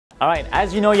Alright,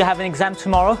 as you know, you have an exam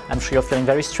tomorrow. I'm sure you're feeling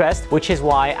very stressed, which is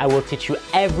why I will teach you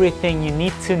everything you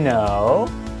need to know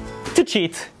to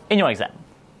cheat in your exam.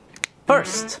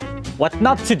 First, what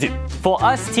not to do. For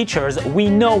us teachers, we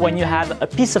know when you have a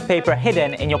piece of paper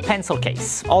hidden in your pencil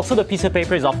case. Also, the piece of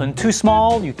paper is often too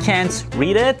small, you can't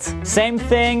read it. Same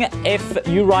thing if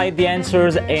you write the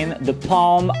answers in the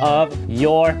palm of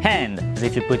your hand.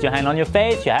 If you put your hand on your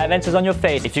face, you have answers on your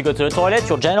face. If you go to the toilet,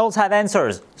 your genitals have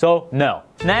answers. So, no.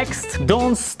 Next,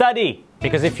 don't study.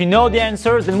 Because if you know the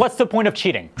answers, then what's the point of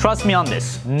cheating? Trust me on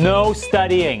this. No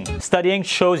studying. Studying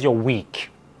shows you're weak.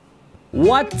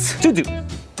 What to do?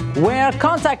 Wear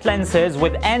contact lenses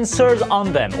with answers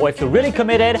on them, or if you're really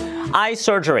committed, eye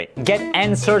surgery. Get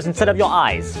answers instead of your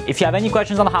eyes. If you have any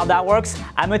questions on how that works,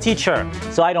 I'm a teacher,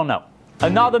 so I don't know.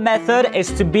 Another method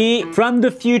is to be from the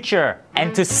future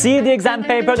and to see the exam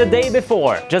paper the day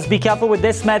before. Just be careful with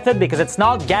this method because it's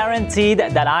not guaranteed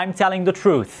that I'm telling the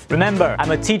truth. Remember,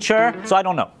 I'm a teacher, so I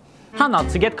don't know. How not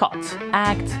to get caught?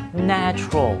 Act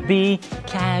natural. Be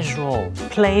casual.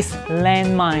 Place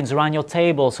landmines around your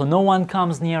table so no one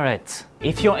comes near it.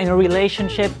 If you're in a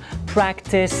relationship,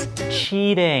 practice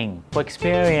cheating for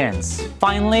experience.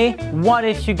 Finally, what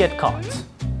if you get caught?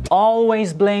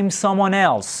 Always blame someone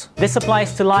else. This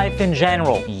applies to life in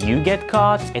general. You get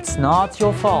caught, it's not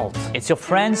your fault. It's your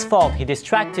friend's fault, he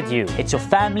distracted you. It's your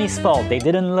family's fault, they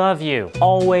didn't love you.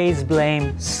 Always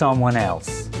blame someone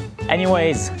else.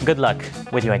 Anyways, good luck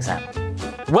with your exam.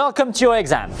 Welcome to your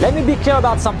exam. Let me be clear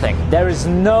about something. There is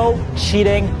no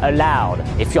cheating allowed.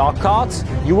 If you are caught,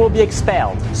 you will be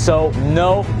expelled. So,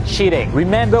 no cheating.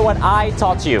 Remember what I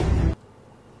taught you.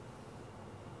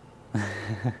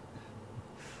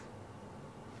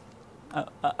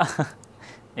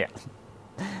 Yeah,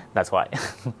 that's why.